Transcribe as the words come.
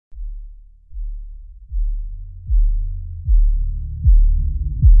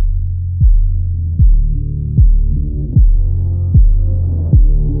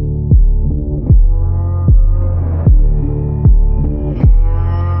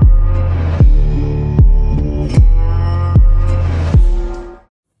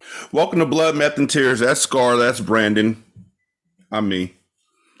Welcome to Blood, Meth, and Tears. That's Scar. That's Brandon. I'm me.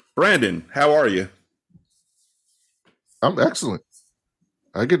 Brandon, how are you? I'm excellent.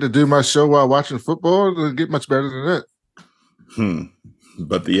 I get to do my show while watching football. It'll get much better than that.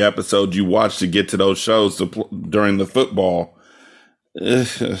 But the episode you watch to get to those shows during the football.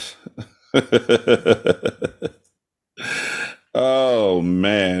 Oh,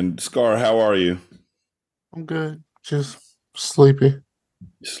 man. Scar, how are you? I'm good. Just sleepy.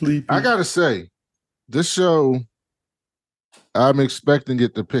 Sleepy. I got to say, this show, I'm expecting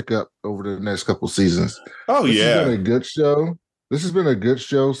it to pick up over the next couple seasons. Oh, This yeah. has been a good show. This has been a good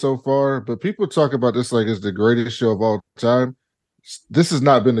show so far, but people talk about this like it's the greatest show of all time. This has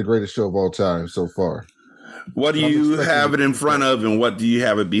not been the greatest show of all time so far. What do you have it in front of, and what do you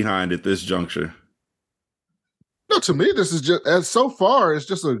have it behind at this juncture? No, to me, this is just, as so far, it's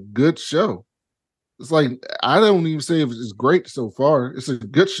just a good show. It's like, I don't even say if it's great so far. It's a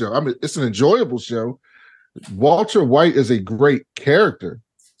good show. I mean, it's an enjoyable show. Walter White is a great character.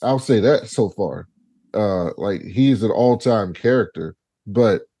 I'll say that so far. Like, he's an all-time character.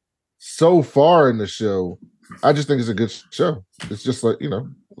 But so far in the show, I just think it's a good show. It's just like,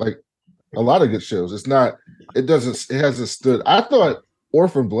 like a lot of good shows. It hasn't stood. I thought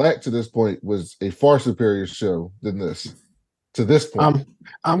Orphan Black to this point was a far superior show than this. To this point.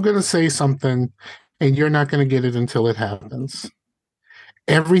 I'm going to say something, and you're not going to get it until it happens.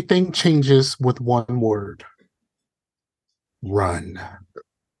 Everything changes with one word. Run.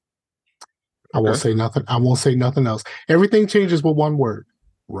 I won't say nothing. I won't say nothing else. Everything changes with one word.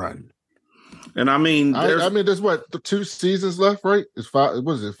 Run. And I mean, there's what, the 2 seasons left, right? It's 5.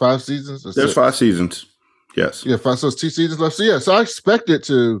 What is it? 5 seasons? There's 5 seasons. Yes. Yeah, 5. So it's 2 seasons left. So I expect it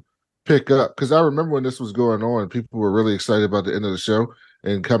to pick up because I remember when this was going on, people were really excited about the end of the show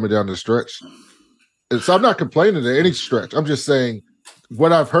and coming down the stretch. And so I'm not complaining at any stretch. I'm just saying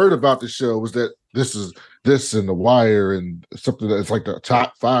what I've heard about the show was that this and The Wire and something that's like the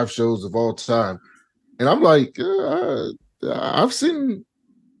top 5 shows of all time. And I'm like, I've seen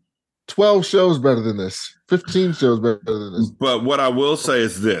 12 shows better than this, 15 shows better than this. But what I will say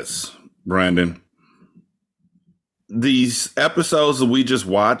is this, Brandon. These episodes that we just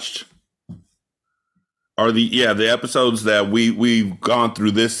watched are the episodes that we've gone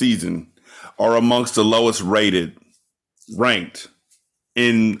through this season are amongst the lowest ranked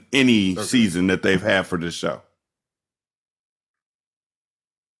in any season that they've had for this show.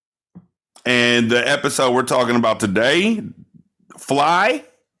 And the episode we're talking about today, Fly,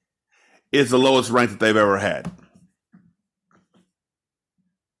 is the lowest ranked that they've ever had.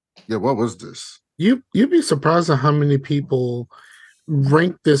 Yeah, what was this? You'd be surprised at how many people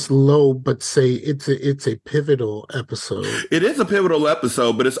rank this low, but say it's a pivotal episode. It is a pivotal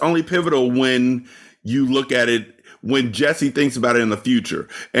episode, but it's only pivotal when you look at it when Jesse thinks about it in the future.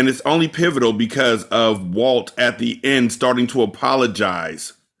 And it's only pivotal because of Walt at the end starting to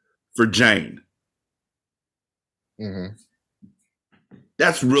apologize for Jane. Mm-hmm.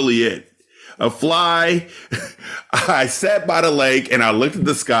 That's really it. A fly, I sat by the lake and I looked at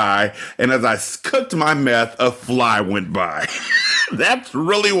the sky, and as I cooked my meth, a fly went by. That's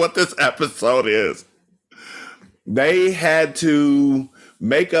really what this episode is. They had to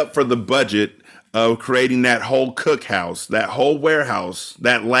make up for the budget of creating that whole cookhouse, that whole warehouse,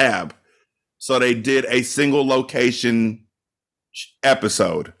 that lab. So they did a single location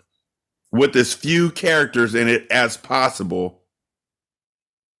episode with as few characters in it as possible.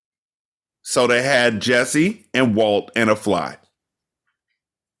 So they had Jesse and Walt and a fly.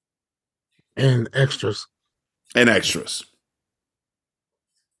 And extras. And extras.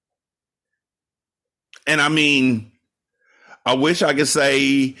 And I mean, I wish I could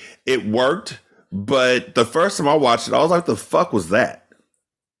say it worked, but the first time I watched it, I was like, the fuck was that?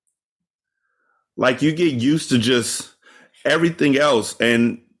 Like, you get used to just everything else,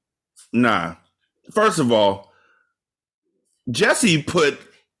 and nah. First of all, Jesse put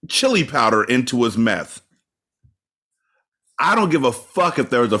chili powder into his meth. I don't give a fuck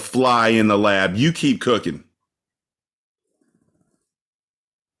if there's a fly in the lab. You keep cooking.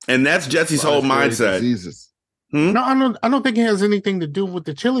 And that's Jesse's whole mindset. No, I don't think it has anything to do with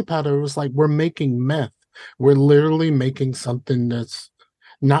the chili powder. It was like, we're making meth. We're literally making something that's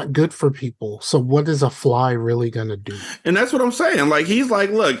not good for people. So what is a fly really going to do? And that's what I'm saying. Like, he's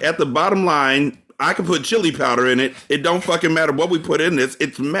like, look, at the bottom line, I can put chili powder in it. It don't fucking matter what we put in this.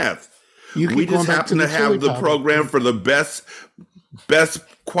 It's meth. We just happen to have the program for the best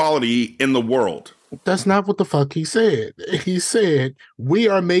quality in the world. That's not what the fuck he said. He said, we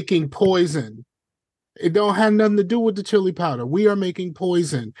are making poison. It don't have nothing to do with the chili powder. We are making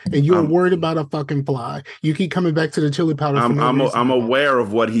poison, and you're worried about a fucking fly. You keep coming back to the chili powder for no reason. I'm aware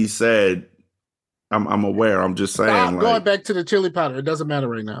of what he said. I'm aware. I'm just saying. Stop going back to the chili powder. It doesn't matter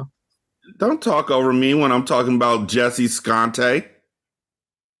right now. Don't talk over me when I'm talking about Jesse Scante.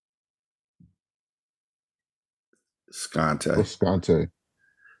 Scante. What's Scante?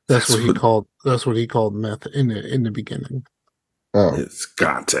 That's what he called. That's what he called meth in the beginning. Oh, it's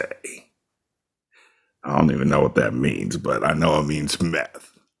Scante. I don't even know what that means, but I know it means meth.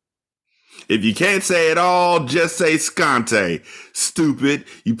 If you can't say it all, just say Scante. Stupid.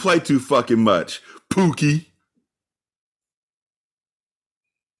 You play too fucking much. Pookie.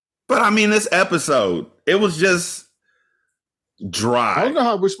 But I mean, this episode, it was just dry. I don't know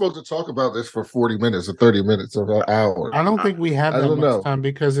how we're supposed to talk about this for 40 minutes or 30 minutes or an hour. I don't think we have that much time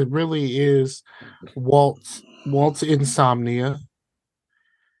because it really is Walt's insomnia.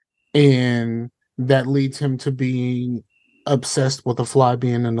 And that leads him to being obsessed with a fly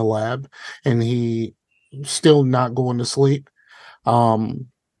being in the lab, and he still not going to sleep.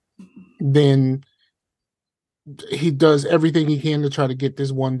 Then he does everything he can to try to get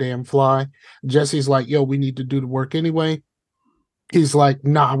this one damn fly. Jesse's like, yo, we need to do the work anyway. He's like,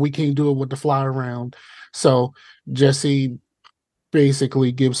 nah, we can't do it with the fly around. So Jesse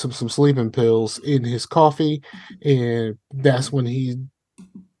basically gives him some sleeping pills in his coffee, and that's when he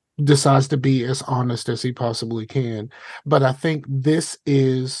decides to be as honest as he possibly can. But I think this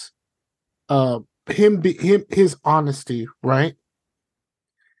is his honesty, right?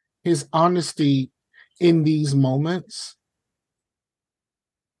 His honesty in these moments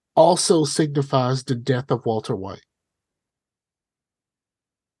also signifies the death of Walter White.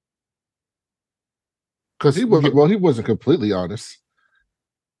 Because he wasn't completely honest.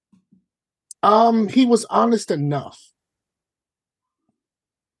 He was honest enough.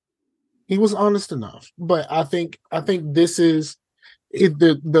 He was honest enough, but I think this is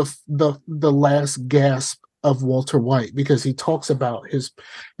the last gasp of Walter White, because he talks about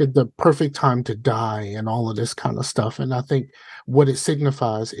the perfect time to die and all of this kind of stuff, and I think what it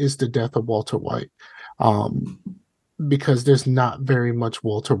signifies is the death of Walter White, because there's not very much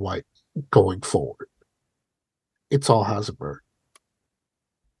Walter White going forward. It's all Heisenberg.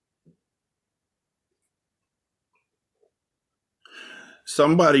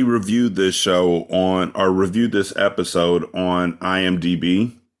 Somebody reviewed this reviewed this episode on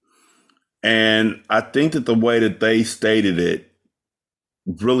IMDb. And I think that the way that they stated it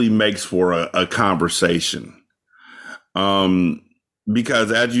really makes for a conversation.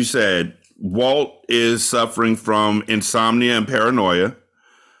 Because as you said, Walt is suffering from insomnia and paranoia.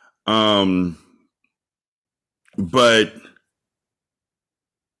 But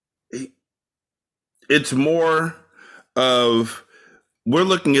it's more of, we're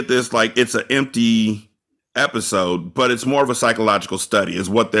looking at this like it's an empty episode, but it's more of a psychological study is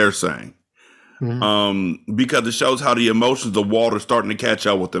what they're saying. Mm-hmm. Because it shows how the emotions of Walt are starting to catch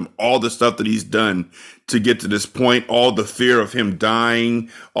up with him. All the stuff that he's done to get to this point, all the fear of him dying,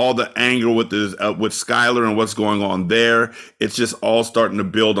 all the anger with Skylar and what's going on there. It's just all starting to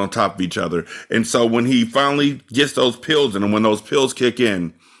build on top of each other. And so when he finally gets those pills in, and when those pills kick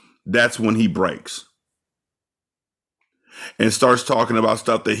in, that's when he breaks and starts talking about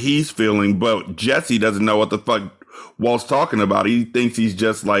stuff that he's feeling. But Jesse doesn't know what the fuck Walt's talking about. He thinks he's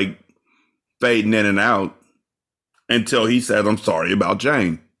just like fading in and out until he says, I'm sorry about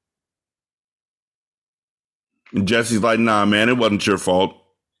Jane. And Jesse's like, nah, man, it wasn't your fault.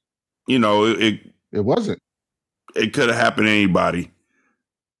 You know, it wasn't. It could have happened to anybody.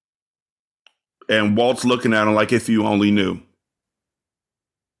 And Walt's looking at him like, if you only knew.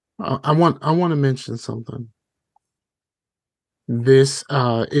 I want to mention something. This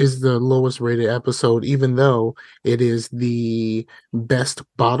is the lowest rated episode, even though it is the best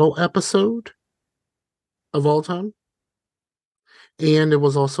bottle episode of all time. And it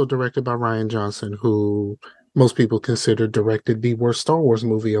was also directed by Rian Johnson, who most people consider directed the worst Star Wars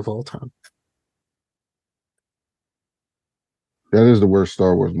movie of all time. That is the worst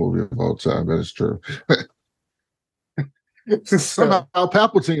Star Wars movie of all time. That is true. Somehow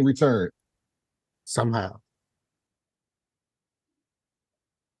Palpatine returned. Somehow.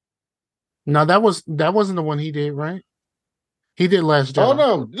 No, that wasn't the one he did, right? He did Last Jedi.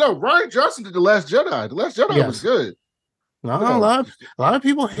 Oh no, Rian Johnson did The Last Jedi. The Last Jedi was good. No, a lot of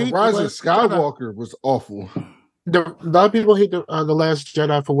people hate Rise of Skywalker was awful. A lot of people hate the Last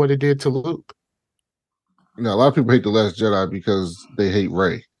Jedi for what it did to Luke. No, a lot of people hate The Last Jedi because they hate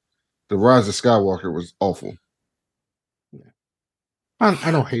Rey. The Rise of Skywalker was awful.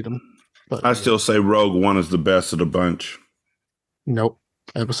 I don't hate him, but I still say Rogue One is the best of the bunch. Nope.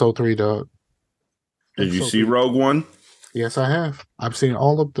 Episode 3, dog. Did And you so see Rogue One? yes, I have. I've seen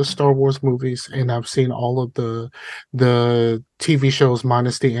all of the Star Wars movies, and I've seen all of the TV shows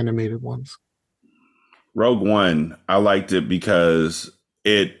minus the animated ones. Rogue One, I liked it because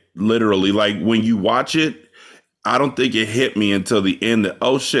it literally, like, when you watch it, I don't think it hit me until the end that,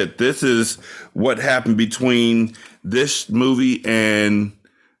 oh shit, this is what happened between this movie and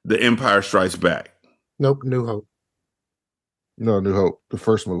The Empire Strikes Back. Nope, New Hope. No, New Hope, the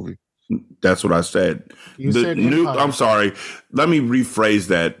first movie. That's what I said. You said Empire. I'm sorry. Let me rephrase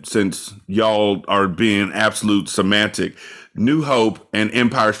that since y'all are being absolute semantic. New Hope and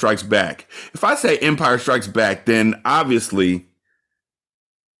Empire Strikes Back. If I say Empire Strikes Back, then obviously,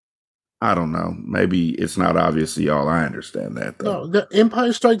 I don't know. Maybe it's not obvious to y'all. I understand that though. No, the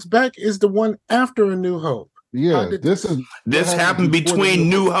Empire Strikes Back is the one after A New Hope. Yeah, this happened between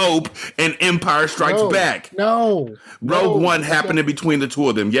New Hope and Empire Strikes Back. No. Rogue One happened in between the two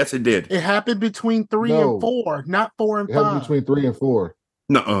of them. Yes, it did. It happened between 3 and 4, not 4 and 5. It happened between 3 and 4.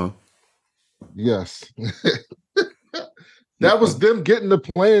 Nuh-uh. Yes. That was them getting the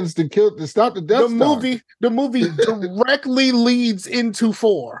plans to stop the Death Star. The movie directly leads into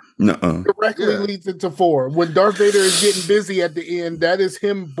 4. Nuh-uh. Directly leads into 4. When Darth Vader is getting busy at the end, that is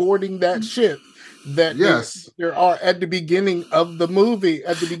him boarding that ship. That there are at the beginning of the movie,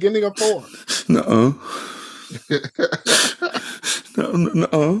 at the beginning of 4. Nuh-uh.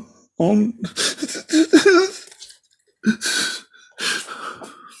 No.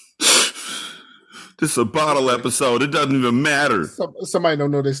 This is a bottle episode. It doesn't even matter. Somebody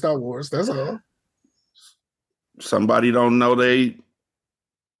don't know their Star Wars. That's all. Somebody don't know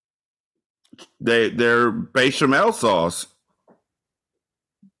their bechamel sauce.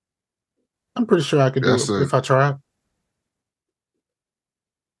 I'm pretty sure I could do it if I tried.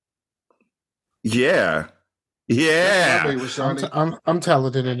 Yeah. I'm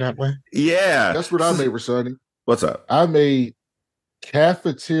talented in that way. Yeah. That's what I made, Rashani. What's up? I made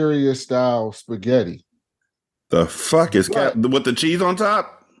cafeteria style spaghetti. The fuck is with the cheese on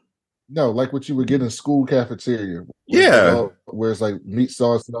top? No, like what you would get in school cafeteria. Yeah. Where it's like meat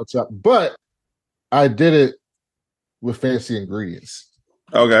sauce and all chopped. But I did it with fancy ingredients.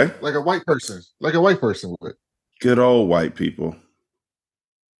 Okay. Like a white person would. Good old white people.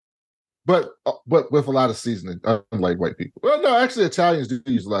 But with a lot of seasoning, unlike white people. Well, no, actually, Italians do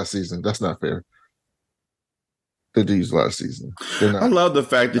use a lot of seasoning. That's not fair. They do use a lot of seasoning. I love the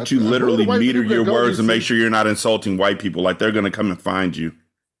fact that you literally meter your words and make sure you're not insulting white people. Like they're going to come and find you.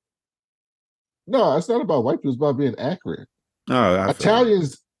 No, it's not about white people. It's about being accurate. Oh,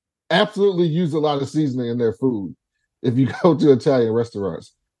 Italians absolutely use a lot of seasoning in their food. If you go to Italian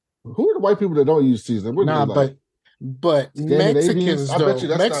restaurants, who are the white people that don't use seasoning? But Mexicans,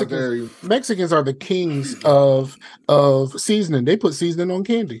 Mexicans are the kings of seasoning. They put seasoning on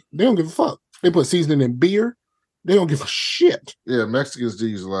candy. They don't give a fuck. They put seasoning in beer. They don't give a shit. Yeah, Mexicans do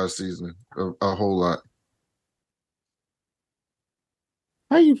use a lot of seasoning, a whole lot.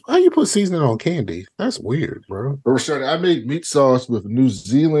 How you put seasoning on candy? That's weird, bro. Rashad, I made meat sauce with New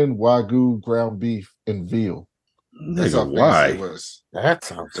Zealand Wagyu ground beef and veal. That's how fancy it was. That's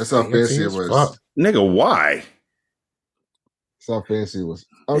how fancy it was. Fuck. Nigga, why? That's how fancy it was.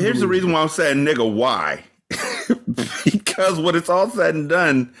 Here's the reason why I'm saying nigga, why? Because when it's all said and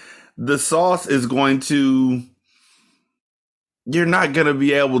done, the sauce is going to... You're not going to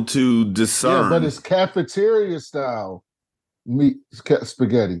be able to discern. Yeah, but it's cafeteria style meat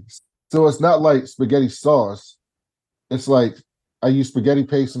spaghetti. So it's not like spaghetti sauce. It's like I use spaghetti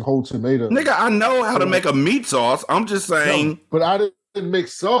paste and whole tomato. Nigga, I know how to make a meat sauce. I'm just saying. No, but I didn't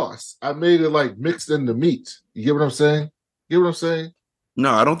mix sauce. I made it like mixed in the meat. You get what I'm saying? You get what I'm saying?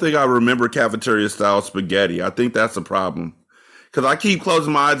 No, I don't think I remember cafeteria style spaghetti. I think that's a problem. Because I keep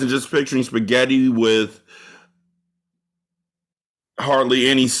closing my eyes and just picturing spaghetti with hardly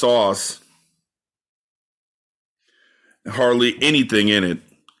any sauce. Hardly anything in it.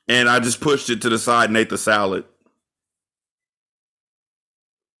 And I just pushed it to the side and ate the salad.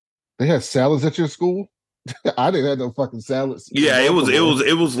 They had salads at your school? I didn't have no fucking salads. Yeah, it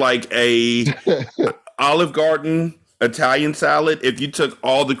was like a Olive Garden Italian salad. If you took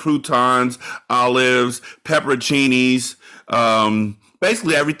all the croutons, olives, pepperoncinis,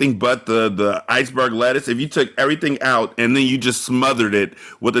 basically everything but the iceberg lettuce, if you took everything out and then you just smothered it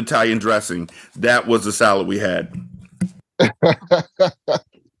with Italian dressing, that was the salad we had.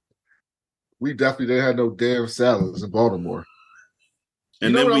 We definitely didn't have no damn salads in Baltimore.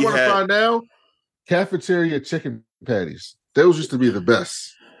 And you know then what I want to find now? Cafeteria chicken patties. Those used to be the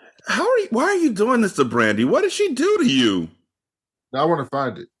best. Why are you doing this to Brandy? What did she do to you? Now I want to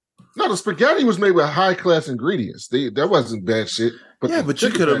find it. No, the spaghetti was made with high class ingredients. That wasn't bad shit. But Yeah, the but you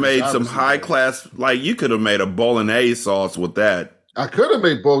chicken could have patty is made some obviously high better. class, like you could have made a bolognese sauce with that. I could have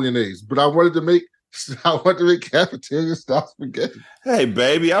made bolognese, but I wanted to make cafeteria style spaghetti. Hey,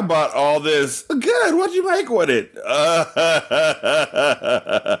 baby, I bought all this. Good. What'd you make with it?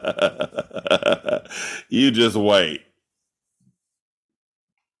 You just wait.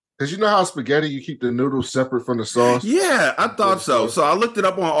 Because you know how spaghetti, you keep the noodles separate from the sauce? Yeah, I thought so. So I looked it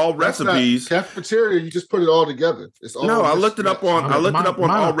up on all That's not recipes. cafeteria, you just put it all together. It's all No, I looked it up on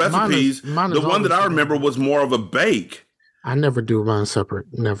all recipes. Mine The is one that always I remember separate. was more of a bake. I never do mine separate.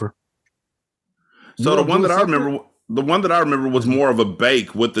 Never. So the one that I remember was more of a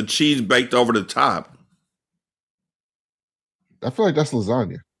bake with the cheese baked over the top. I feel like that's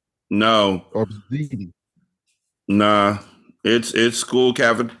lasagna No, or ziti. nah, it's school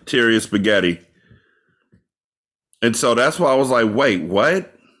cafeteria spaghetti. And so that's why I was like, wait,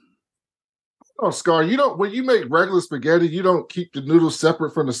 what? Oh, Scar, you don't, when you make regular spaghetti, you don't keep the noodles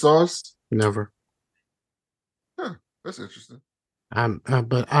separate from the sauce? Never. Huh, that's interesting. I'm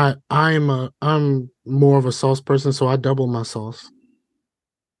more of a sauce person, so I double my sauce.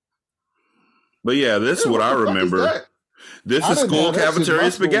 But yeah, this is what I remember. This is school cafeteria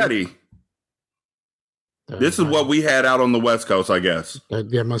spaghetti. This is what we had out on the West Coast, I guess.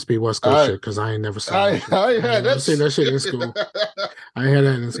 That must be West Coast shit, because I ain't never seen that shit. I ain't never seen that shit in school. I ain't had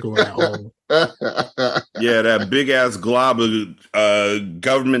that in school at all. Yeah, that big ass glob of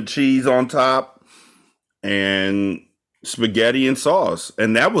government cheese on top and spaghetti and sauce.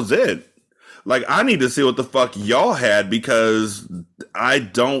 And that was it. Like, I need to see what the fuck y'all had because I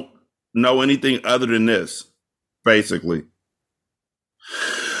don't know anything other than this, basically.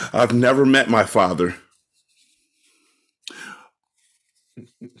 I've never met my father.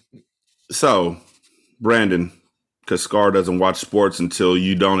 So, Brandon, because Scar doesn't watch sports until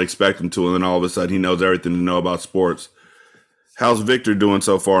you don't expect him to, and then all of a sudden he knows everything to know about sports. How's Victor doing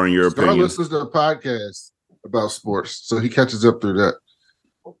so far, in your opinion? Scar listens to a podcast about sports, so he catches up through that.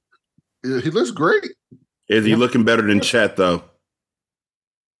 He looks great. Is he looking better than Chet, though?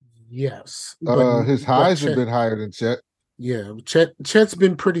 Yes. His highs have been higher than Chet. Yeah, Chet's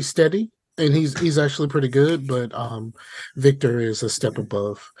been pretty steady, and he's actually pretty good. But Victor is a step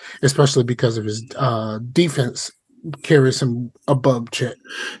above, especially because of his defense carries him above Chet.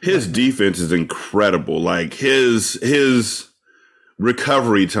 His defense is incredible. Like his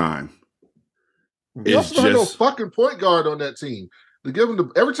recovery time. He also had no fucking point guard on that team. To give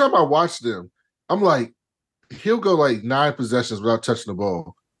him every time I watch them, I'm like, he'll go like 9 possessions without touching the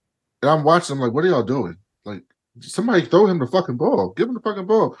ball, and I'm watching. I'm like, what are y'all doing? Like, somebody throw him the fucking ball. Give him the fucking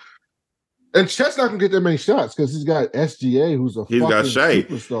ball. And Chet's not gonna get that many shots because he's got SGA, who's he's got Shea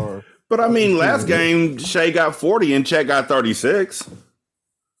superstar. But I mean, last game Shea got 40 and Chet got 36.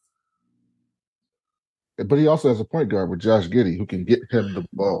 But he also has a point guard with Josh Giddey who can get him the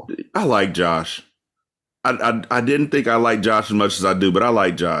ball. I like Josh. I didn't think I liked Josh as much as I do, but I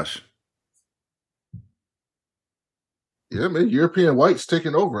like Josh. Yeah, man, European whites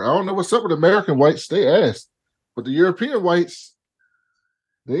taking over. I don't know what's up with American whites. They asked, but the European whites,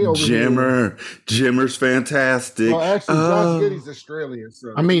 they over Jimmer's fantastic. Well, actually, Josh Giddey's Australian.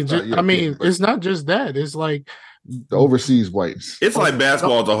 So I mean, it's not just that. It's like the overseas whites. It's like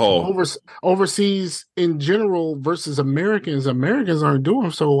basketball as a whole. Overseas in general versus Americans. Americans aren't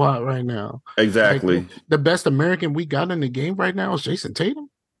doing so hot right now. Exactly. Like, the best American we got in the game right now is Jason Tatum.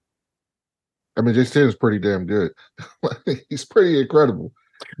 I mean, Jason Tatum's pretty damn good. He's pretty incredible.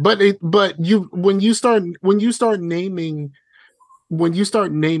 But when you start naming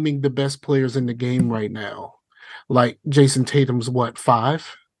the best players in the game right now, like Jason Tatum's what,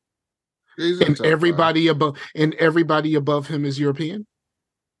 5? And everybody above him is European.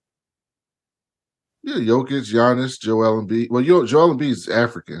 Yeah, Jokic, Giannis, Joel Embiid. Well, Joel Embiid is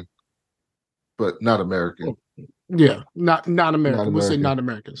African, but not American. Yeah, not American. We'll say not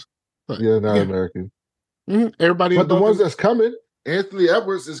Americans. But, yeah, not American. Mm-hmm. Everybody, but the ones that's coming, Anthony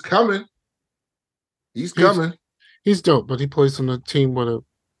Edwards is coming. He's coming. He's dope, but he plays on a team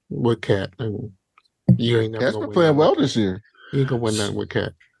with Cat, and you ain't never. Cat's been playing well this year. He ain't gonna win that with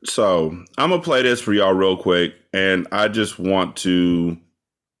Cat. So I'm gonna play this for y'all real quick, and I just want to.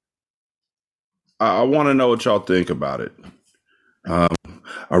 I want to know what y'all think about it. I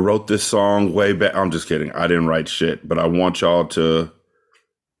wrote this song way back. I'm just kidding. I didn't write shit, but I want y'all to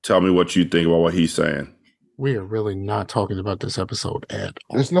tell me what you think about what he's saying. We are really not talking about this episode at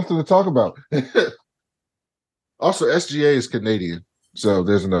all. There's nothing to talk about. Also, SGA is Canadian, so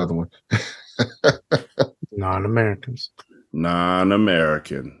there's another one. Non-Americans.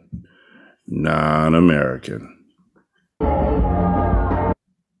 Non-American.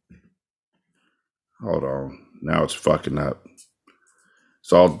 Hold on. Now it's fucking up.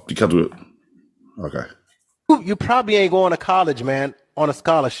 It's all because of it. Okay. You probably ain't going to college, man, on a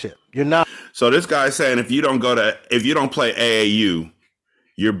scholarship. You're not. So this guy's saying if you don't play AAU,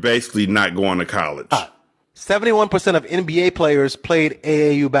 you're basically not going to college. 71% of NBA players played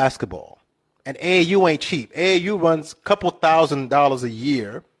AAU basketball. And AAU ain't cheap. AAU runs a couple $1,000s a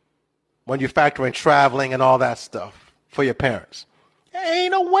year when you factor in traveling and all that stuff for your parents.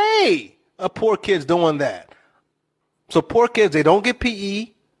 Ain't no way a poor kid's doing that. So poor kids, they don't get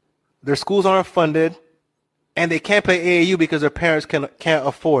PE, their schools aren't funded, and they can't play AAU because their parents can't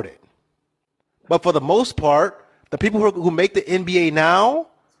afford it. But for the most part, the people who make the NBA now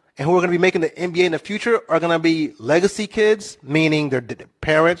and who are going to be making the NBA in the future are going to be legacy kids, meaning their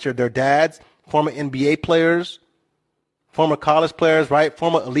parents or their dads, former NBA players, former college players, right?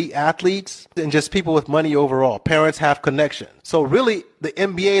 Former elite athletes, and just people with money overall. Parents have connections. So really, the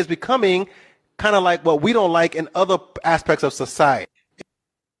NBA is becoming kind of like what we don't like in other aspects of society.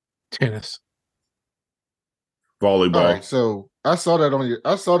 Tennis. Volleyball. All right, so I saw that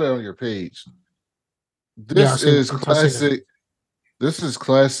on your page. This is classic. This is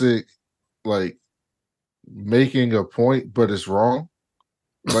classic, like making a point, but it's wrong.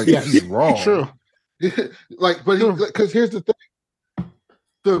 Like he's wrong. True. Like, but because here's the thing: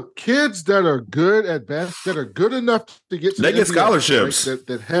 the kids that are good at that are good enough to get to they get scholarships, right,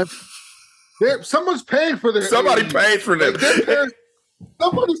 that have. Someone's paying for their. Somebody paid for them.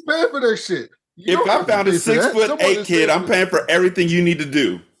 Somebody's paying for their shit. If I found a 6'8" kid, I'm paying for everything you need to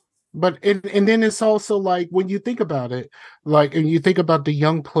do. But and then it's also like when you think about it, like and you think about the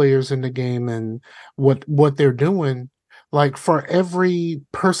young players in the game and what they're doing, like for every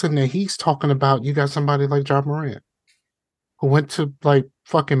person that he's talking about, you got somebody like John Morant who went to like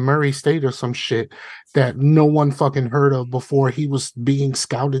fucking Murray State or some shit that no one fucking heard of before he was being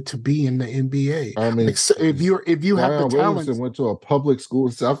scouted to be in the NBA. I mean, like, so if you have the talent, went to a public school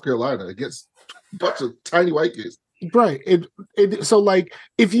in South Carolina against a bunch of tiny white kids. Right. So like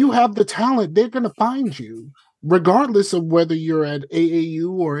if you have the talent, they're gonna find you, regardless of whether you're at AAU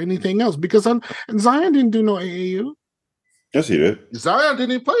or anything else. Because Zion didn't do no AAU. Yes, he did. Zion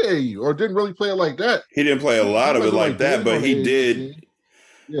didn't even play AAU or didn't really play it like that. He didn't play a lot of it like that, but he did.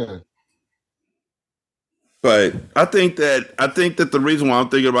 Yeah. But I think that the reason why I'm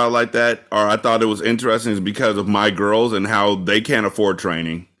thinking about it like that, or I thought it was interesting, is because of my girls and how they can't afford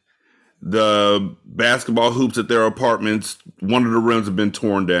training. The basketball hoops at their apartments, one of the rims have been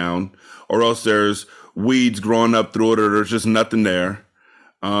torn down, or else there's weeds growing up through it, or there's just nothing there.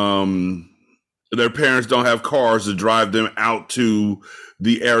 Their parents don't have cars to drive them out to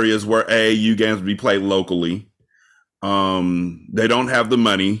the areas where AAU games will be played locally. They don't have the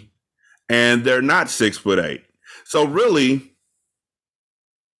money, and they're not 6'8". So really,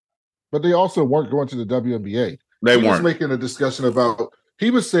 but they also weren't going to the WNBA. They weren't. He was making a discussion about. He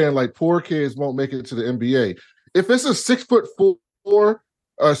was saying like poor kids won't make it to the NBA. If it's a 6'4",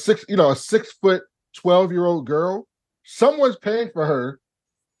 a 6'12" 12-year-old girl, someone's paying for her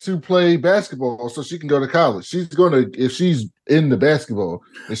to play basketball so she can go to college. She's going to, if she's in the basketball,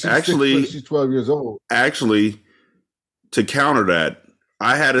 and she's 12 years old. Actually, to counter that,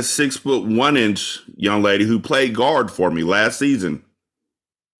 I had a 6'1" young lady who played guard for me last season.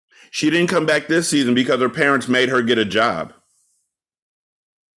 She didn't come back this season because her parents made her get a job.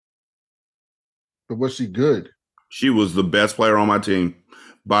 But was she good? She was the best player on my team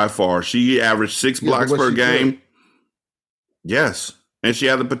by far. She averaged 6 blocks per game. Good? Yes. And she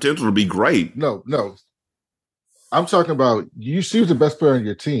had the potential to be great. No. I'm talking about she was the best player on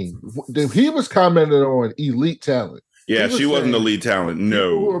your team. He was commenting on elite talent. Yeah, she wasn't elite talent.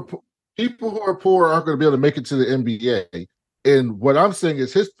 No. People who are poor aren't going to be able to make it to the NBA. And what I'm saying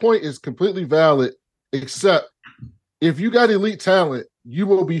is his point is completely valid, except if you got elite talent, you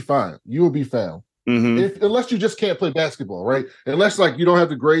will be fine. You will be found. Mm-hmm. Unless you just can't play basketball, right? Unless like you don't have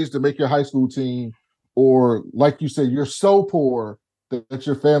the grades to make your high school team, or like you said, you're so poor that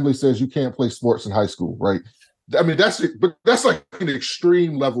your family says you can't play sports in high school, right? I mean, that's like an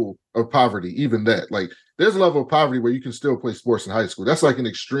extreme level of poverty. Even that, like, there's a level of poverty where you can still play sports in high school. That's like an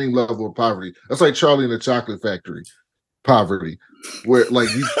extreme level of poverty. That's like Charlie and the Chocolate Factory poverty, where like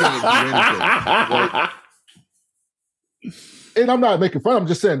you can't do anything. Right? And I'm not making fun. I'm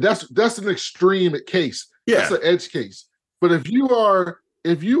just saying that's an extreme case. Yeah. That's an edge case. But if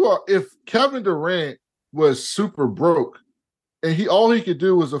Kevin Durant was super broke and all he could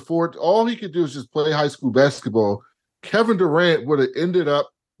do is just play high school basketball, Kevin Durant would have ended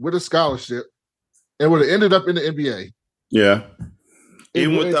up with a scholarship and would have ended up in the NBA. Yeah.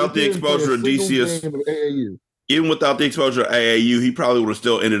 Even without the exposure of DCS. even without the exposure to AAU, he probably would have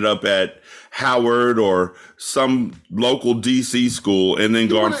still ended up at Howard or some local DC school and then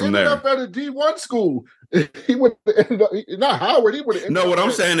gone from there. He would have ended up at a D1 school. He would have ended up, not Howard. He would have. No, what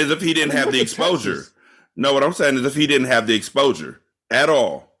I'm saying is if he didn't have the exposure. Texas. No, what I'm saying is if he didn't have the exposure at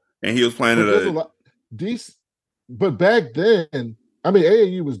all, and he was playing at DC. But back then, I mean,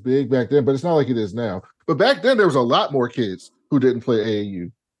 AAU was big back then, but it's not like it is now. But back then, there was a lot more kids who didn't play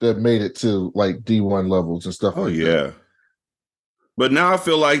AAU that made it to like D1 levels and stuff like that. Oh, yeah. But now I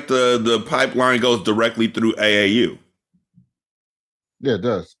feel like the pipeline goes directly through AAU. Yeah, it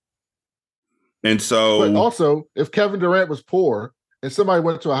does. And so... But also, if Kevin Durant was poor and somebody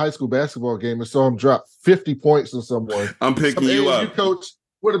went to a high school basketball game and saw him drop 50 points on someone... I'm picking you AAU up. Coach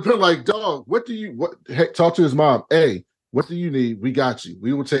would have been like, dog, talk to his mom. Hey, what do you need? We got you.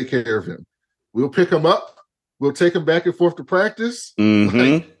 We will take care of him. We'll pick him up. We'll take him back and forth to practice. Mm-hmm.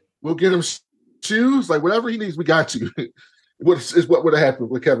 Like, we'll get him shoes. Like, whatever he needs, we got you. Is what would have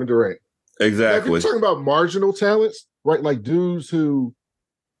happened with Kevin Durant. Exactly. Now, if you're talking about marginal talents, right? Like dudes who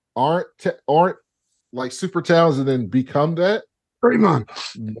aren't like super talented and then become that. Draymond.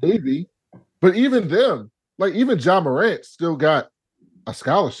 Maybe. But even them, like even John Morant still got a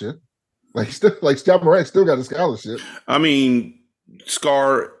scholarship. John Morant still got a scholarship. I mean,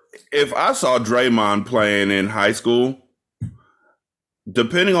 Scar, if I saw Draymond playing in high school,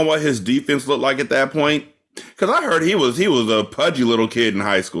 depending on what his defense looked like at that point, because I heard he was a pudgy little kid in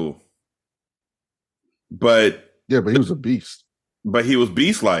high school. But he was a beast. But he was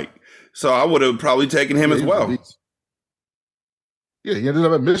beast-like. So I would have probably taken him as well. Yeah, he ended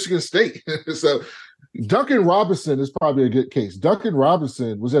up at Michigan State. So Duncan Robinson is probably a good case. Duncan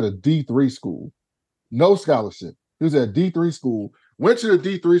Robinson was at a D3 school. No scholarship. He was at a D3 school, went to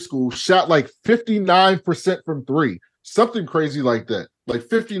the D3 school, shot like 59% from three. Something crazy like that. Like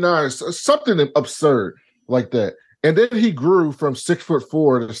 59, something absurd like that. And then he grew from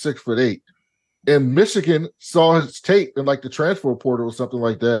 6'4" to 6'8". And Michigan saw his tape in like the transfer portal or something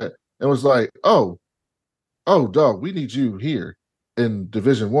like that and was like, oh, dog, we need you here in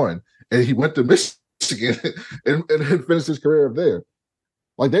Division I. And he went to Michigan and finished his career there.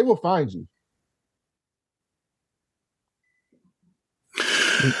 Like, they will find you.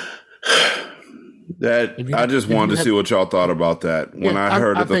 I just wanted to see what y'all thought about that when I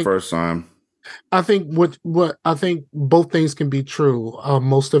heard it the first time. I think what I think both things can be true.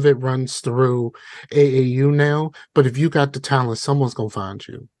 Most of it runs through AAU now, but if you got the talent, someone's gonna find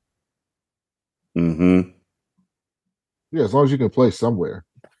you. Mm-hmm. Yeah, as long as you can play somewhere.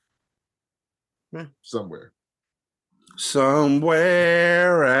 Yeah.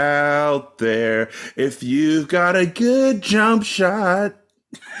 Somewhere out there, if you've got a good jump shot.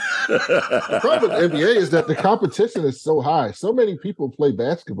 The problem with the NBA is that the competition is so high. So many people play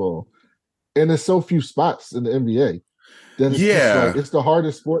basketball, and there's so few spots in the NBA that it's the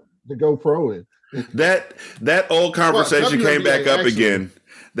hardest sport to go pro in. That old conversation came back up again.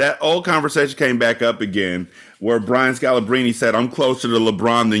 That old conversation came back up again, where Brian Scalabrine said, "I'm closer to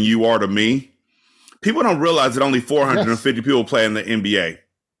LeBron than you are to me." People don't realize that only 450 people play in the NBA.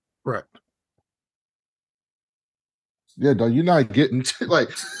 Right. Yeah, no, you're not getting to, like,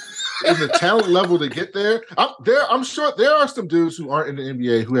 in the talent level to get there. I'm sure there are some dudes who aren't in the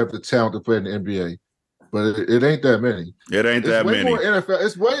NBA who have the talent to play in the NBA, but it ain't that many. It's way more NFL.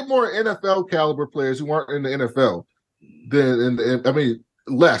 It's way more NFL caliber players who aren't in the NFL than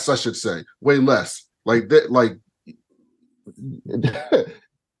less, I should say, way less. Like that, like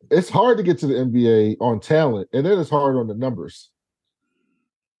it's hard to get to the NBA on talent, and then it's hard on the numbers.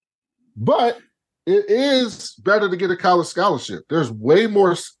 But it is better to get a college scholarship. There's way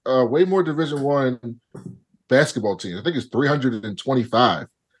more Division I basketball teams. I think it's 325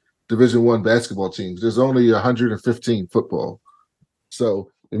 Division I basketball teams. There's only 115 football. So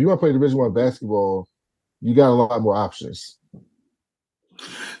if you want to play Division I basketball, you got a lot more options.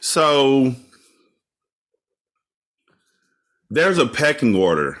 So there's a pecking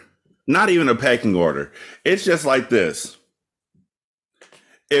order. Not even a pecking order. It's just like this.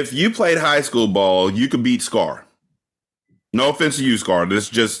 If you played high school ball, you could beat Scar. No offense to you, Scar. This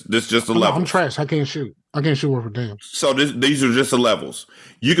just the level. I'm trash. I can't shoot worth a damn. So these are just the levels.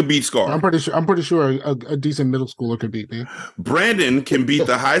 You could beat Scar. I'm pretty sure a decent middle schooler could beat me. Brandon can beat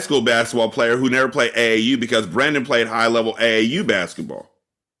the high school basketball player who never played AAU because Brandon played high level AAU basketball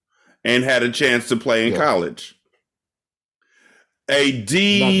and had a chance to play in college. Not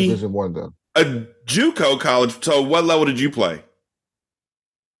Division I though. A JUCO college. So what level did you play?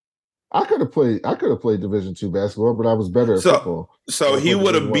 I could have played Division II basketball, but I was better at football. So he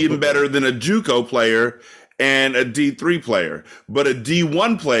would have been better than a JUCO player and a D3 player, but a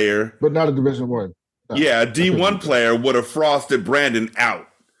D1 player, but not a Division I. Yeah, a I couldn't D1 beat that. player would have frosted Brandon out.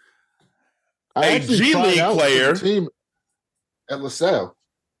 I A actually G tried League out for player, the team at LaSalle.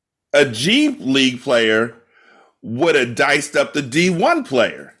 a G League player would have diced up the D1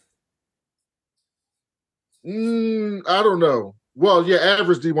 player. I don't know. Well, yeah,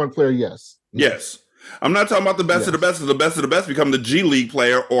 average D1 player, yes. Yes. I'm not talking about the best of the Yes. best of the best of the best become the G League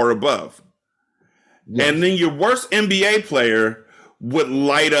player or above. Yes. And then your worst NBA player would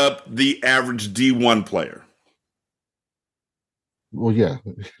light up the average D1 player. Well, yeah,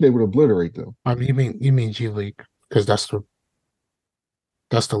 they would obliterate them. You mean G League, because that's the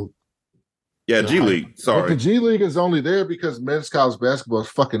Yeah, the G high- League. But Sorry. the G League is only there because men's college basketball is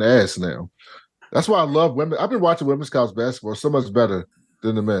fucking ass now. That's why I love women. I've been watching women's college basketball so much better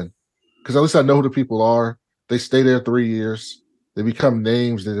than the men. Because at least I know who the people are. They stay there 3 years. They become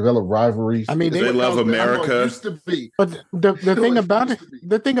names. They develop rivalries. I mean, They love That's how it America. used to be. But the thing Like, about it, used to be.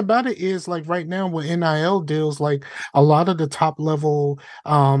 the thing about it is, like, right now with NIL deals, like, a lot of the top level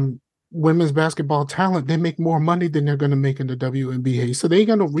women's basketball talent, they make more money than they're going to make in the WNBA. So they ain't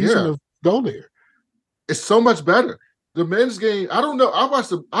got no reason to go there. It's so much better. The men's game, I don't know.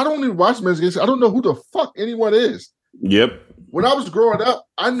 I don't even watch men's games. I don't know who the fuck anyone is. Yep. When I was growing up,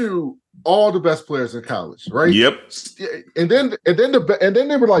 I knew all the best players in college, right? Yep. And then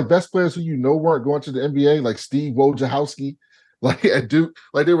they were like best players who weren't going to the NBA, like Steve Wojciechowski, like at Duke.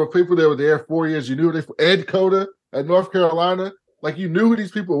 Like there were people that were there 4 years. You knew Ed Cota at North Carolina. Like you knew who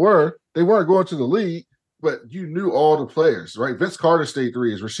these people were. They weren't going to the league, but you knew all the players, right? Vince Carter stayed 3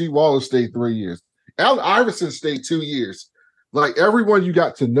 years. Rasheed Wallace stayed 3 years. Allen Iverson stayed 2 years. Like everyone you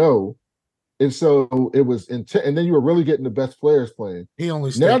got to know. And so it was intense. And then you were really getting the best players playing. He only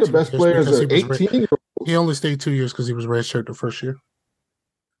stayed Now the 2 best years players because are he was 18-year-olds. He only stayed 2 years because he was redshirt the first year.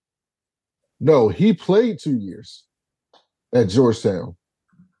 No, he played 2 years at Georgetown.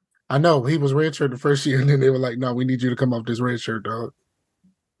 I know he was redshirt the first year, and then they were like, "No, we need you to come off this red shirt, dog."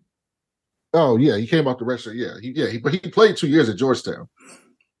 Oh yeah, he came off the red shirt. But he played 2 years at Georgetown.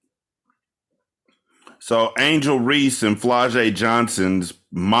 So Angel Reese and Flau'jae Johnson's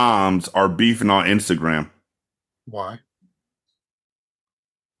moms are beefing on Instagram. Why?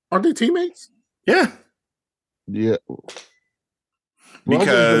 Are they teammates? Yeah. Yeah.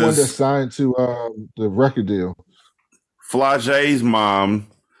 Because the one that signed to the record deal. Flau'jae's mom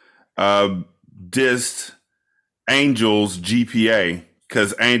dissed Angel's GPA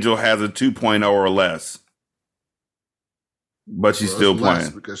because Angel has a 2.0 or less. But she's still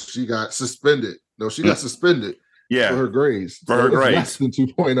playing. Because she got suspended. No, she got suspended for her grades. For her grades. Less than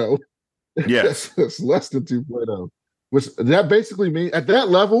 2.0. Yes. It's less than 2.0. Which that basically means at that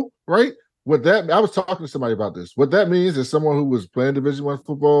level, right? What that I was talking to somebody about this. What that means is someone who was playing Division I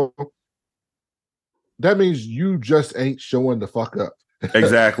football. That means you just ain't showing the fuck up.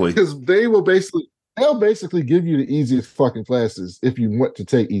 Exactly. Because they'll basically give you the easiest fucking classes if you want to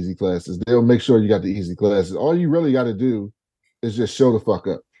take easy classes. They'll make sure you got the easy classes. All you really got to do is just show the fuck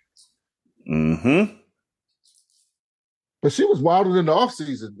up. Mm-hmm. But she was wilder in the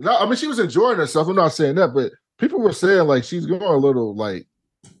offseason. No, I mean, she was enjoying herself. I'm not saying that, but people were saying like she's going a little like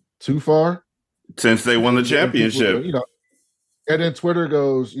too far. Since they won the championship. People, and then Twitter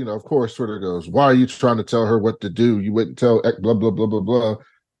goes, of course, Twitter goes, why are you trying to tell her what to do? You wouldn't tell blah, blah, blah, blah, blah.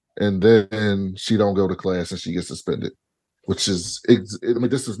 And then she don't go to class and she gets suspended, which is,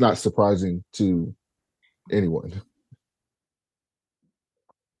 this is not surprising to anyone.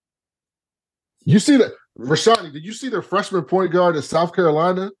 You see that, Rashani, did you see the freshman point guard at South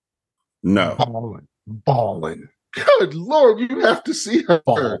Carolina? No. Balling. Good Lord, you have to see her.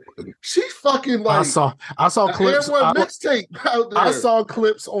 Balling. She's fucking like I saw clips. Mixtape out there. I saw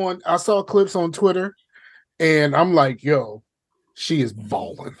clips on Twitter, and I'm like, yo, she is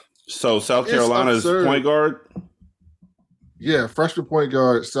balling. So South Carolina's point guard? Yeah, freshman point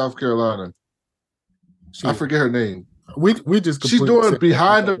guard, South Carolina. I forget her name. We just she's doing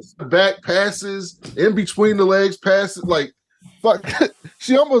behind the back passes, in between the legs passes, like fuck.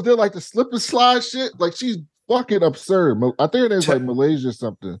 She almost did like the slip and slide shit. Like she's fucking absurd. I think her name's like Malaysia or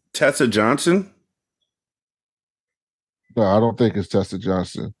something. Tessa Johnson? No, I don't think it's Tessa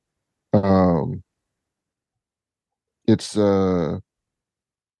Johnson. It's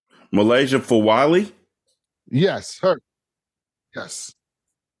Malaysia Fawali? Yes, her. Yes.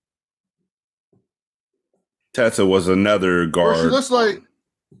 Tessa was another guard. Well, she looks like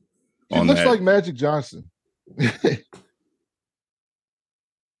Magic Johnson.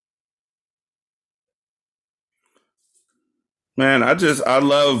 Man, I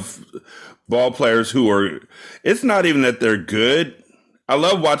love ball players who are, it's not even that they're good. I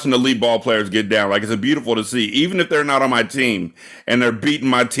love watching elite ball players get down. Like, it's beautiful to see. Even if they're not on my team and they're beating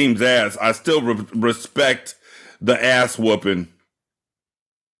my team's ass, I still respect the ass whooping.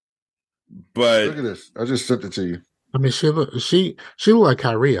 But look at this. I just sent it to you. I mean, she look like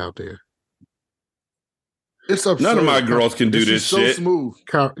Kyrie out there. It's absurd. None of my girls can do this so shit. Smooth.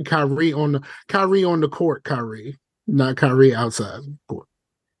 Kyrie on the court. Kyrie, not Kyrie outside the court.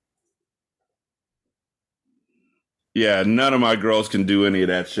 Yeah, none of my girls can do any of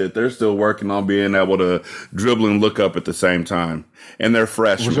that shit. They're still working on being able to dribble and look up at the same time, and they're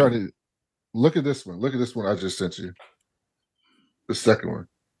freshmen. Look at this one. Look at this one I just sent you. The second one.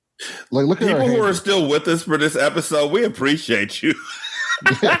 Like, look at people who are still with us for this episode. We appreciate you.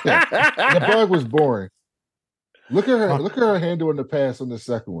 The bug was boring. Look at her. Look at her handle in the pass on the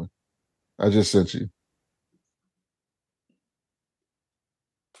second one. I just sent you.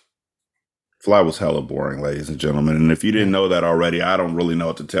 Fly was hella boring, ladies and gentlemen. And if you didn't know that already, I don't really know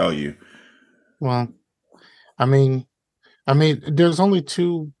what to tell you. Well, I mean, there's only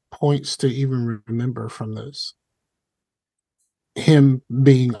 2 points to even remember from this. Him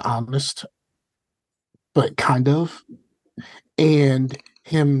being honest, but kind of, and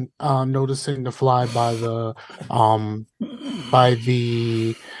him noticing the fly by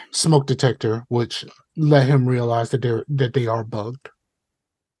the smoke detector, which let him realize that they are bugged.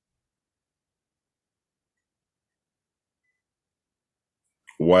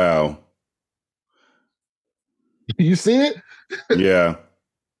 Wow. You see it? Yeah.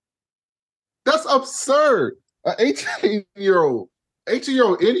 That's absurd. An 18-year-old,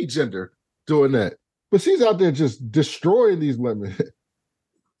 any gender doing that. But she's out there just destroying these women.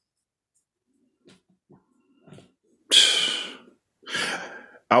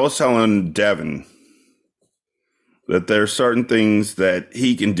 I was telling Devin that there are certain things that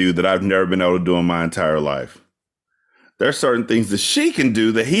he can do that I've never been able to do in my entire life. There are certain things that she can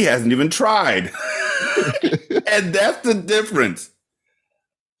do that he hasn't even tried. And that's the difference.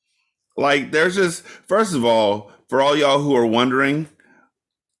 Like, there's just, first of all, for all y'all who are wondering,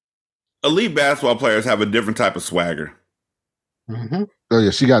 elite basketball players have a different type of swagger. Mm-hmm. Oh, yeah,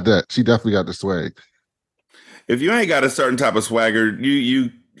 she got that. She definitely got the swag. If you ain't got a certain type of swagger,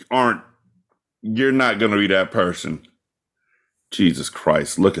 you're not going to be that person. Jesus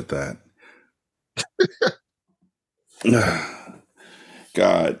Christ, look at that.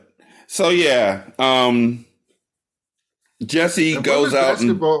 God. So yeah, Jesse goes out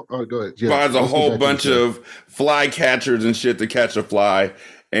and go ahead. Yeah, buys a whole bunch of fly catchers and shit to catch a fly,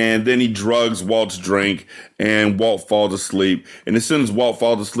 and then he drugs Walt's drink, and Walt falls asleep. And as soon as Walt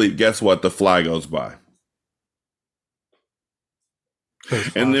falls asleep, guess what? The fly goes by.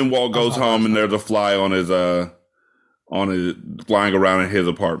 And then Walt goes home, and there's a fly on his flying around in his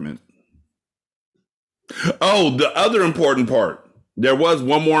apartment. Oh, the other important part. There was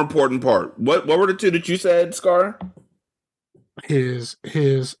one more important part. What were the 2 that you said, Scar? His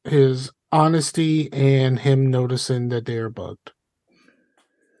honesty and him noticing that they are bugged.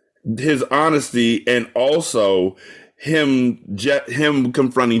 His honesty, and also him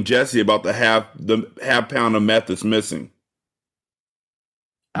confronting Jesse about the half pound of meth that's missing.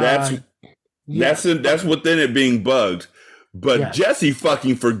 That's within it being bugged. But yes. Jesse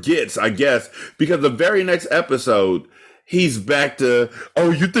fucking forgets, I guess, because the very next episode, he's back to,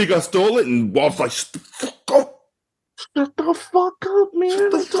 oh, you think I stole it? And Walt's like, shut the fuck up. Shut the fuck up, man.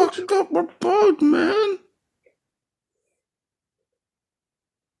 Shut the fuck up, we're bugged, man.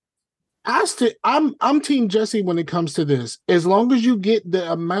 I'm Team Jesse when it comes to this. As long as you get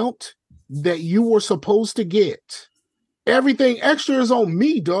the amount that you were supposed to get, everything extra is on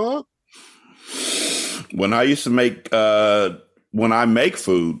me, dog. When I used to make, when I make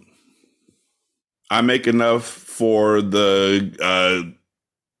food, I make enough for the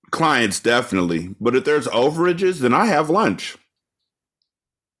clients, definitely. But if there's overages, then I have lunch.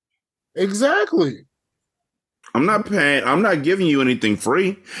 Exactly. I'm not giving you anything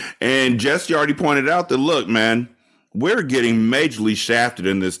free. And Jesse already pointed out that, look, man, we're getting majorly shafted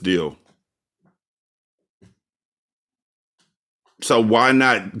in this deal. So why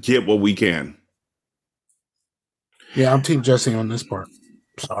not get what we can? Yeah, I'm Team Jesse on this part.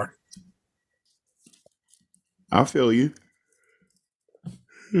 Sorry. I feel you.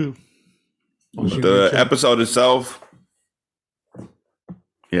 But the episode itself,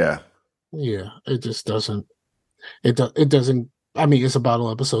 yeah. Yeah, it just doesn't. It doesn't. I mean, it's a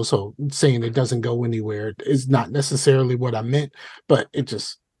bottle episode, so saying it doesn't go anywhere is not necessarily what I meant, but it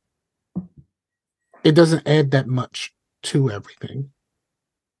doesn't add that much to everything.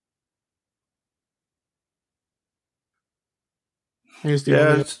 Here's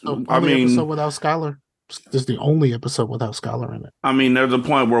the only episode without Skylar. This is the only episode without Skylar in it. I mean, there's a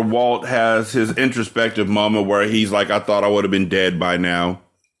point where Walt has his introspective moment where he's like, I thought I would have been dead by now.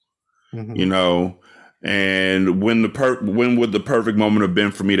 Mm-hmm. You know, and when would the perfect moment have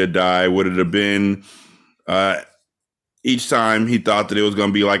been for me to die? Would it have been each time he thought that it was going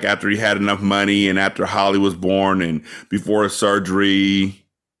to be like after he had enough money and after Holly was born and before his surgery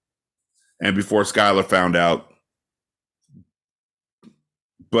and before Skylar found out?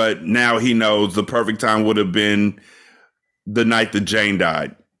 But now he knows the perfect time would have been the night that Jane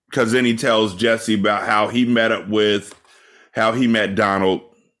died. Because then he tells Jesse about how he met Donald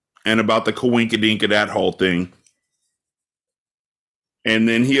and about the coinkydink of that whole thing. And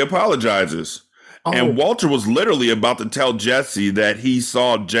then he apologizes. Oh. And Walter was literally about to tell Jesse that he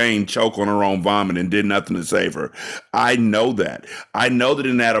saw Jane choke on her own vomit and did nothing to save her. I know that. I know that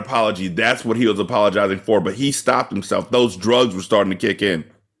in that apology, that's what he was apologizing for. But he stopped himself. Those drugs were starting to kick in.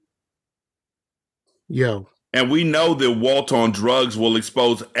 Yo. And we know that Walt on drugs will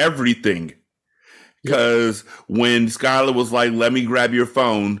expose everything. Because when Skylar was like, let me grab your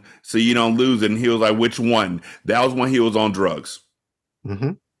phone so you don't lose it. And he was like, which one? That was when he was on drugs.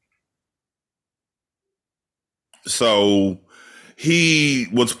 Mm-hmm. So he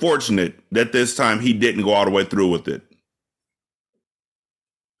was fortunate that this time he didn't go all the way through with it.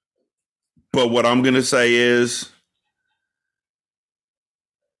 But what I'm going to say is,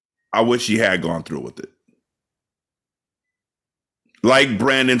 I wish he had gone through with it. Like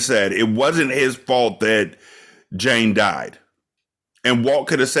Brandon said, it wasn't his fault that Jane died. And Walt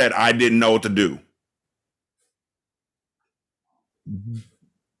could have said, I didn't know what to do.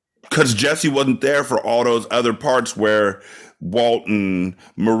 Because Jesse wasn't there for all those other parts where Walt and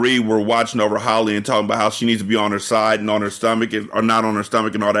Marie were watching over Holly and talking about how she needs to be on her side and on her stomach or not on her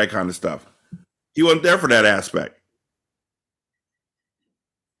stomach and all that kind of stuff. He wasn't there for that aspect.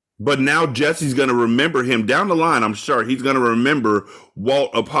 But now Jesse's going to remember him down the line. I'm sure he's going to remember Walt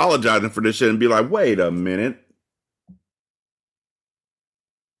apologizing for this shit and be like, wait a minute.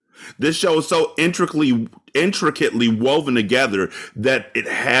 This show is so intricately woven together that it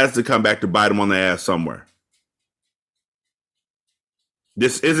has to come back to bite him on the ass somewhere.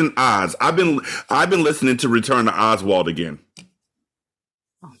 This isn't Oz. I've been listening to Return to Oswald again.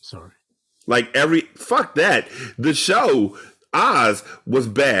 I'm sorry. Like fuck that. The show Oz was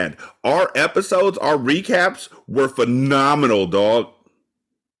bad. Our episodes, our recaps were phenomenal, dog.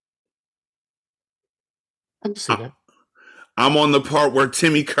 I can see that. I'm on the part where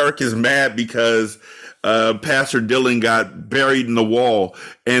Timmy Kirk is mad because Pastor Dillon got buried in the wall,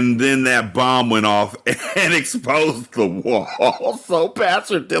 and then that bomb went off and exposed the wall. So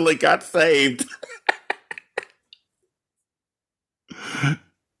Pastor Dillon got saved.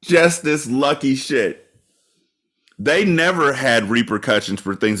 Just this lucky shit. They never had repercussions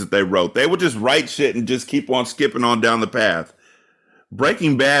for things that they wrote. They would just write shit and just keep on skipping on down the path.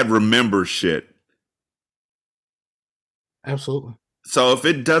 Breaking Bad remembers shit. Absolutely. So if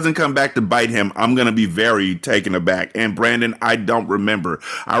it doesn't come back to bite him, I'm going to be very taken aback. And Brandon, I don't remember.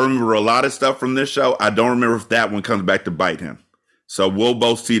 I remember a lot of stuff from this show. I don't remember if that one comes back to bite him. So we'll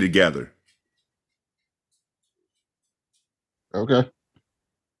both see together. Okay.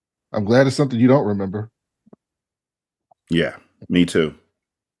 I'm glad it's something you don't remember. Yeah, me too.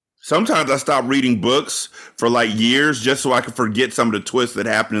 Sometimes I stop reading books for like years just so I can forget some of the twists that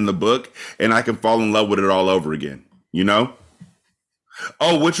happened in the book and I can fall in love with it all over again. You know?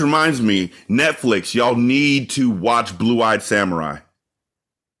 Oh, which reminds me, Netflix, y'all need to watch Blue-Eyed Samurai.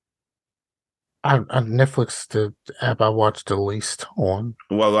 Netflix, the app I watched the least on.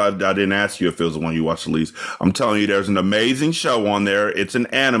 Well, I didn't ask you if it was the one you watched the least. I'm telling you, there's an amazing show on there. It's an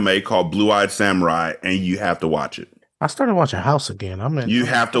anime called Blue-Eyed Samurai, and you have to watch it. I started watching House again. You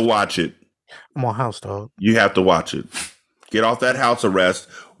have to watch it. I'm on House, dog. You have to watch it. Get off that house arrest.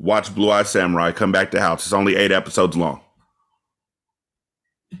 Watch Blue-Eyed Samurai. Come back to House. It's only 8 episodes long.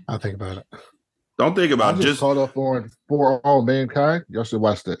 I'll think about it. Don't think about it. Just caught up on For All Mankind. Y'all should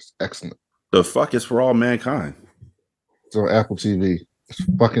watch this. Excellent. The fuck is For All Mankind? It's on Apple TV. It's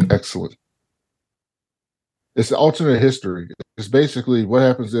fucking excellent. It's an alternate history. It's basically what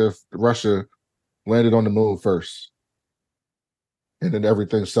happens if Russia landed on the moon first. And then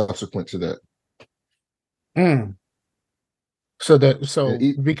everything subsequent to that. So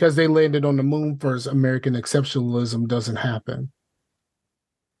because they landed on the moon first, American exceptionalism doesn't happen.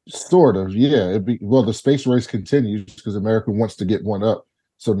 Sort of, yeah. The space race continues because America wants to get one up.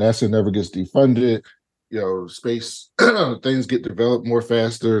 So NASA never gets defunded. Space things get developed more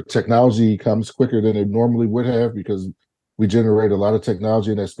faster. Technology comes quicker than it normally would have because we generate a lot of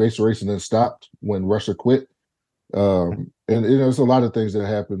technology in that space race and then stopped when Russia quit. And it's a lot of things that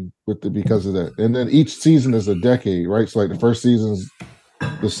happen because of that. And then each season is a decade, right? So like the first season's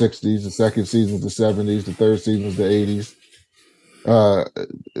the 60s, the second season's the 70s, the third season's the 80s,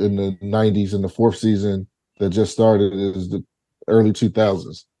 in the 90s, and the fourth season that just started is the early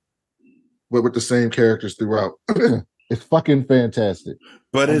 2000s, but with the same characters throughout. It's fucking fantastic.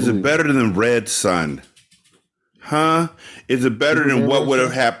 But is it better than Red Sun? Huh? Is it better than what would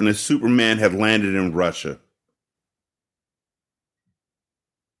have happened if Superman had landed in Russia?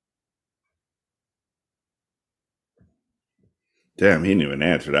 Damn, he didn't even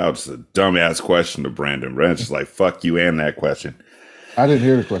answer. That was a dumbass question to Brandon. Brandon's just like, fuck you and that question. I didn't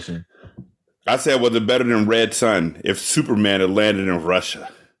hear the question. I said, was it better than Red Sun if Superman had landed in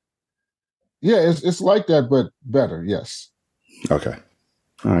Russia? Yeah, it's like that, but better, yes. Okay.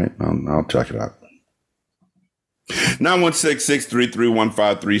 All right. I'll check it out.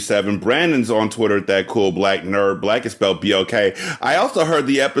 916-633-1537. Brandon's on Twitter at that cool black nerd. Black is spelled B-O-K. I also heard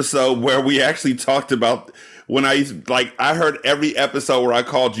the episode where we actually talked about when I heard every episode where I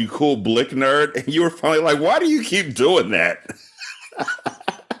called you cool blick nerd, and you were finally like, why do you keep doing that?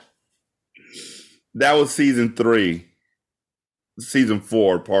 That was season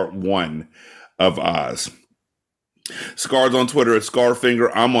 4, part 1 of Oz. Scar's on Twitter at Scarfinger.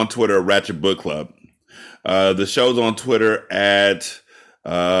 I'm on Twitter at Ratchet Book Club. The show's on Twitter at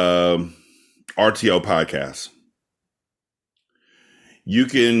RTO Podcast. You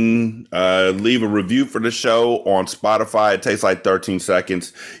can leave a review for the show on Spotify. It takes like 13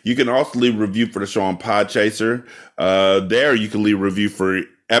 seconds. You can also leave a review for the show on Podchaser. There you can leave a review for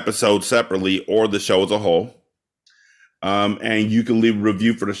episodes separately or the show as a whole. And you can leave a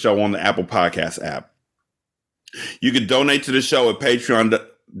review for the show on the Apple Podcast app. You can donate to the show at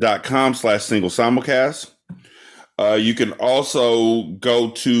patreon.com/single simulcast. You can also go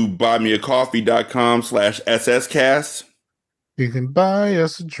to buymeacoffee.com/sscast. You can buy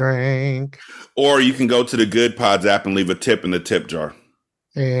us a drink. Or you can go to the Good Pods app and leave a tip in the tip jar.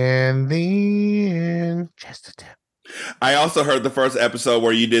 And then just a tip. I also heard the first episode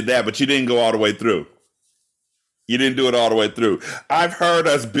where you did that, but you didn't go all the way through. You didn't do it all the way through. I've heard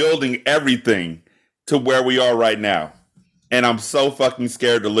us building everything to where we are right now. And I'm so fucking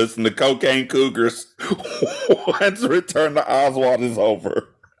scared to listen to Cocaine Cougars once Return to Oswald is over.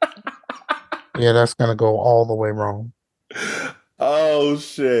 Yeah, that's going to go all the way wrong. Oh,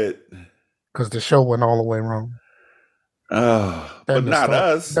 shit. Because the show went all the way wrong. Oh, but not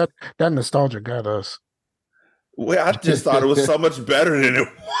us. That nostalgia got us. Well, I just thought it was so much better than it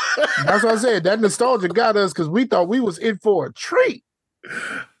was. That's what I said. That nostalgia got us because we thought we was in for a treat.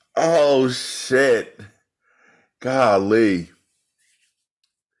 Oh, shit. Golly.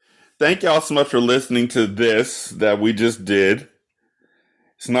 Thank y'all so much for listening to this that we just did.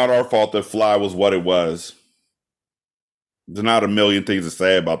 It's not our fault that Fly was what it was. There's not a million things to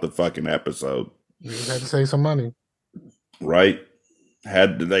say about the fucking episode. We just had to save some money. Right?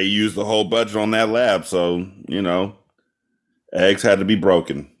 They used the whole budget on that lab, so, eggs had to be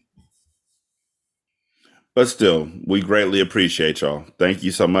broken. But still, we greatly appreciate y'all. Thank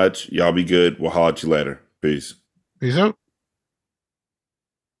you so much. Y'all be good. We'll holler at you later. Peace. Peace out.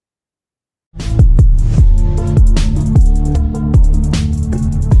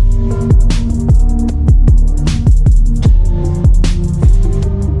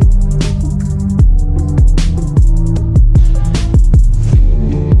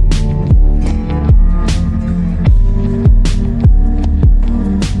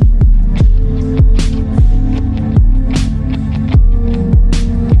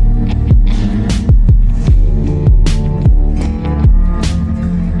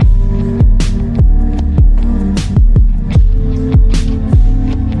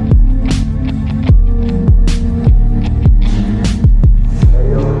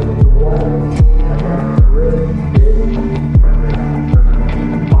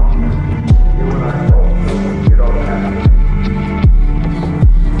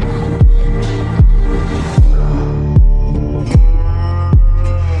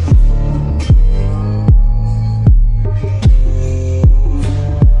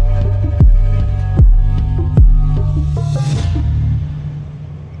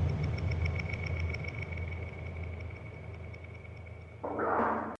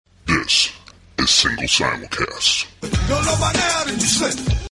 This is Single Simulcast.